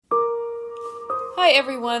Hi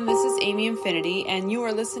everyone, this is Amy Infinity, and you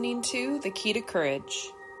are listening to The Key to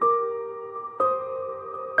Courage.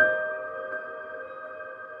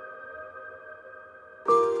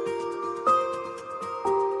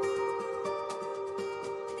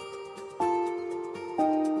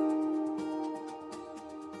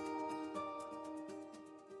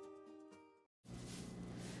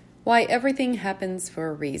 Why everything happens for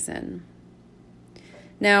a reason.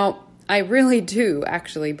 Now, I really do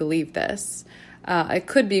actually believe this. It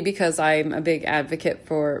could be because I'm a big advocate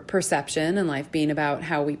for perception and life being about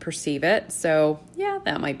how we perceive it. So yeah,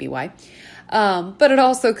 that might be why. But it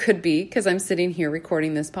also could be because I'm sitting here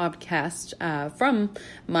recording this podcast from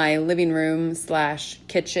my living room /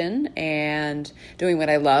 kitchen and doing what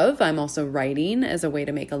I love. I'm also writing as a way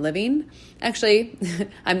to make a living. Actually,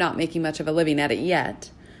 I'm not making much of a living at it yet,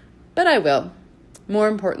 but I will. More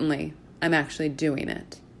importantly, I'm actually doing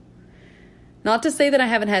it. Not to say that I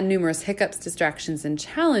haven't had numerous hiccups, distractions, and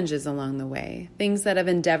challenges along the way, things that have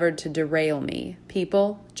endeavored to derail me,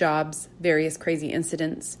 people, jobs, various crazy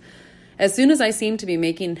incidents. As soon as I seem to be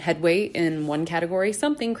making headway in one category,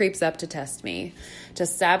 something creeps up to test me, to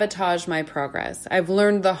sabotage my progress. I've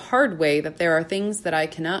learned the hard way that there are things that I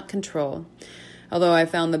cannot control. Although I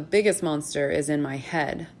found the biggest monster is in my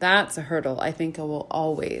head. That's a hurdle I think I will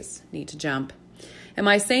always need to jump. Am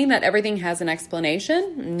I saying that everything has an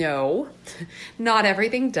explanation? No, not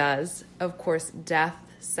everything does. Of course, death,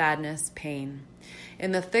 sadness, pain.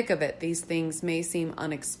 In the thick of it, these things may seem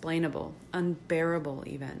unexplainable, unbearable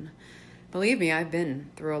even. Believe me, I've been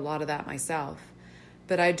through a lot of that myself.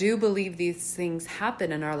 But I do believe these things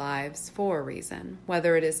happen in our lives for a reason,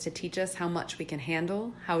 whether it is to teach us how much we can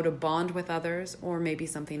handle, how to bond with others, or maybe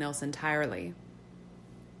something else entirely.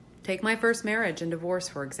 Take my first marriage and divorce,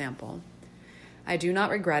 for example. I do not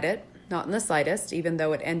regret it, not in the slightest, even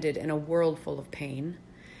though it ended in a world full of pain.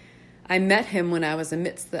 I met him when I was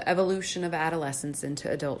amidst the evolution of adolescence into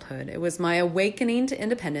adulthood. It was my awakening to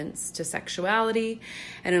independence, to sexuality,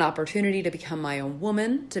 and an opportunity to become my own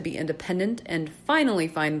woman, to be independent, and finally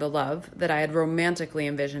find the love that I had romantically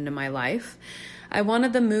envisioned in my life. I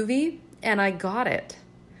wanted the movie, and I got it.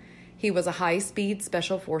 He was a high-speed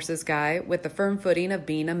special forces guy with the firm footing of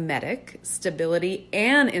being a medic, stability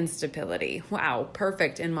and instability. Wow,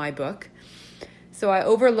 perfect in my book. So I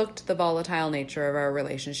overlooked the volatile nature of our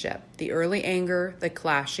relationship, the early anger, the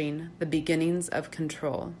clashing, the beginnings of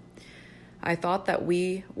control. I thought that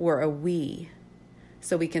we were a we,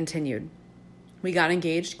 so we continued. We got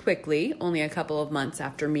engaged quickly, only a couple of months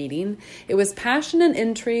after meeting. It was passion and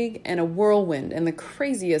intrigue and a whirlwind in the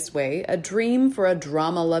craziest way, a dream for a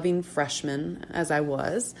drama-loving freshman, as I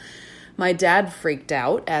was. My dad freaked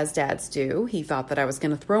out, as dads do. He thought that I was going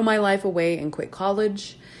to throw my life away and quit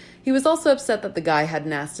college. He was also upset that the guy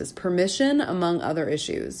hadn't asked his permission, among other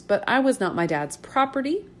issues. But I was not my dad's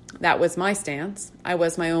property. That was my stance. I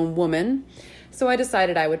was my own woman. So I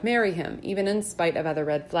decided I would marry him, even in spite of other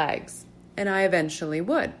red flags. And I eventually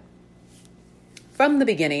would. From the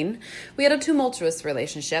beginning, we had a tumultuous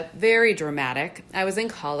relationship, very dramatic. I was in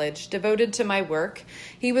college, devoted to my work.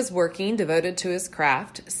 He was working, devoted to his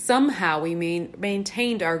craft. Somehow we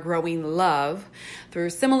maintained our growing love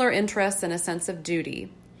through similar interests and a sense of duty.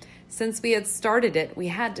 Since we had started it, we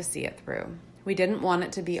had to see it through. We didn't want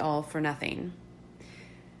it to be all for nothing.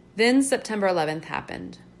 Then September 11th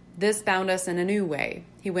happened. This bound us in a new way.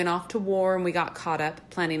 He went off to war and we got caught up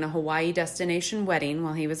planning a Hawaii destination wedding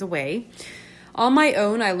while he was away. On my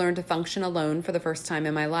own, I learned to function alone for the first time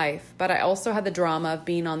in my life, but I also had the drama of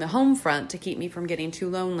being on the home front to keep me from getting too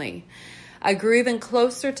lonely. I grew even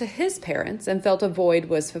closer to his parents and felt a void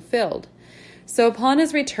was fulfilled. So upon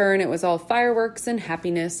his return, it was all fireworks and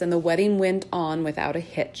happiness, and the wedding went on without a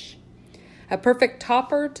hitch. A perfect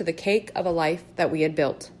topper to the cake of a life that we had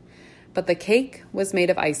built. But the cake was made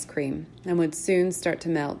of ice cream and would soon start to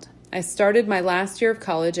melt. I started my last year of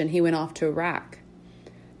college and he went off to Iraq.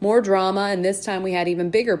 More drama, and this time we had even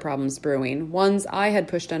bigger problems brewing, ones I had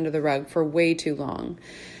pushed under the rug for way too long.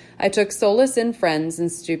 I took solace in friends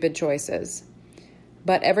and stupid choices.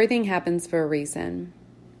 But everything happens for a reason.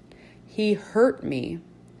 He hurt me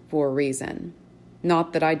for a reason.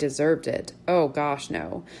 Not that I deserved it. Oh gosh,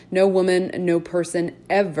 no. No woman, no person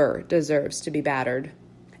ever deserves to be battered.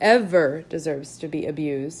 Ever deserves to be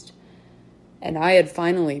abused. And I had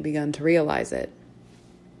finally begun to realize it.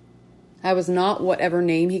 I was not whatever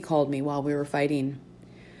name he called me while we were fighting.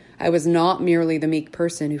 I was not merely the meek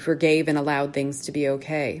person who forgave and allowed things to be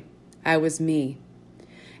okay. I was me.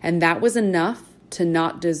 And that was enough to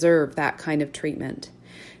not deserve that kind of treatment.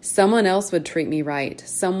 Someone else would treat me right.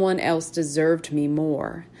 Someone else deserved me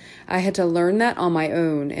more. I had to learn that on my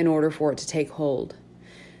own in order for it to take hold.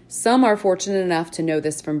 Some are fortunate enough to know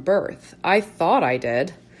this from birth. I thought I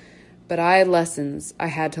did, but I had lessons I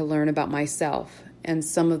had to learn about myself, and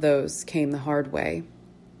some of those came the hard way.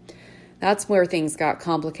 That's where things got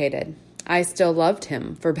complicated. I still loved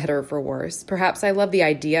him, for better or for worse. Perhaps I loved the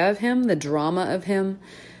idea of him, the drama of him,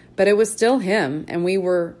 but it was still him, and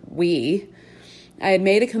we. I had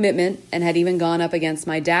made a commitment and had even gone up against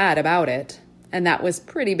my dad about it. And that was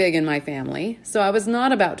pretty big in my family, so I was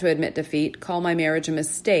not about to admit defeat, call my marriage a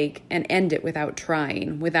mistake, and end it without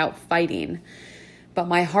trying, without fighting. But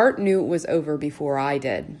my heart knew it was over before I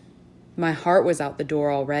did. My heart was out the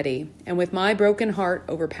door already, and with my broken heart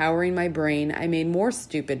overpowering my brain, I made more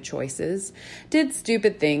stupid choices, did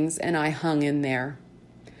stupid things, and I hung in there.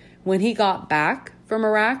 When he got back from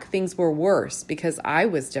Iraq, things were worse because I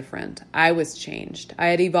was different. I was changed. I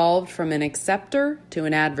had evolved from an acceptor to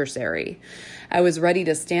an adversary. I was ready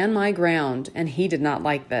to stand my ground, and he did not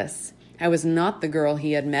like this. I was not the girl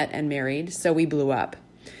he had met and married, so we blew up.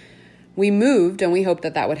 We moved, and we hoped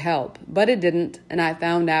that would help, but it didn't, and I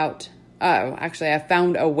found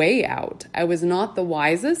a way out. I was not the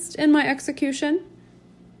wisest in my execution,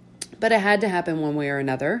 but it had to happen one way or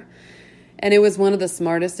another. And it was one of the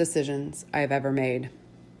smartest decisions I have ever made.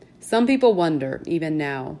 Some people wonder, even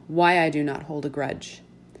now, why I do not hold a grudge.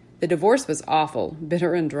 The divorce was awful,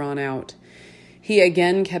 bitter and drawn out. He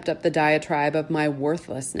again kept up the diatribe of my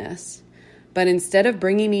worthlessness. But instead of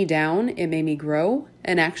bringing me down, it made me grow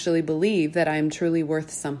and actually believe that I am truly worth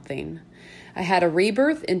something. I had a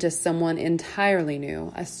rebirth into someone entirely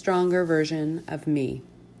new, a stronger version of me.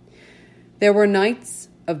 There were nights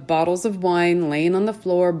of bottles of wine laying on the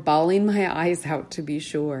floor, bawling my eyes out to be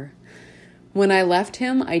sure. When I left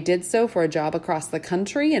him, I did so for a job across the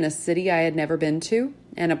country in a city I had never been to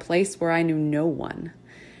and a place where I knew no one.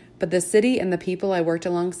 But the city and the people I worked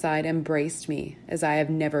alongside embraced me as I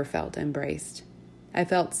have never felt embraced. I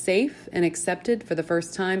felt safe and accepted for the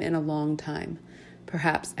first time in a long time,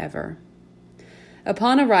 perhaps ever.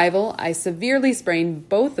 Upon arrival, I severely sprained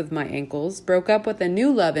both of my ankles, broke up with a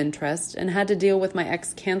new love interest, and had to deal with my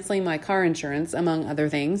ex canceling my car insurance, among other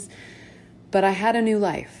things. But I had a new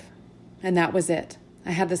life, and that was it.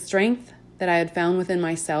 I had the strength that I had found within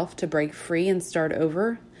myself to break free and start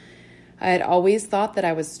over. I had always thought that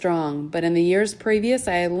I was strong, but in the years previous,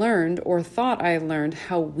 I had learned, or thought I had learned,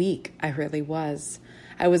 how weak I really was.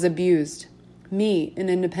 I was abused. Me, an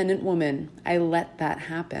independent woman, I let that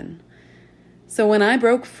happen. So when I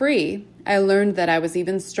broke free, I learned that I was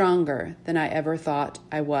even stronger than I ever thought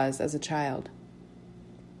I was as a child.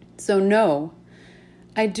 So no,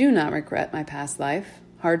 I do not regret my past life,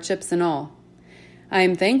 hardships and all. I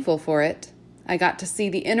am thankful for it. I got to see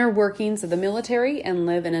the inner workings of the military and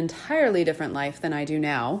live an entirely different life than I do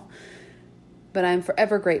now. But I am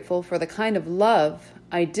forever grateful for the kind of love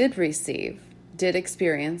I did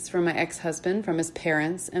experience from my ex-husband, from his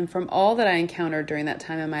parents, and from all that I encountered during that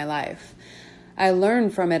time in my life. I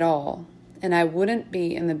learned from it all, and I wouldn't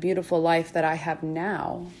be in the beautiful life that I have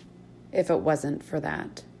now if it wasn't for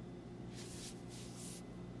that.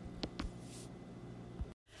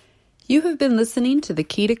 You have been listening to the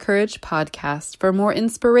Key to Courage podcast. For more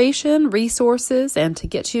inspiration, resources, and to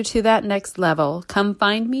get you to that next level, come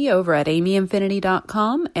find me over at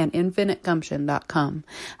amyinfinity.com and infinitegumption.com.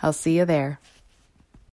 I'll see you there.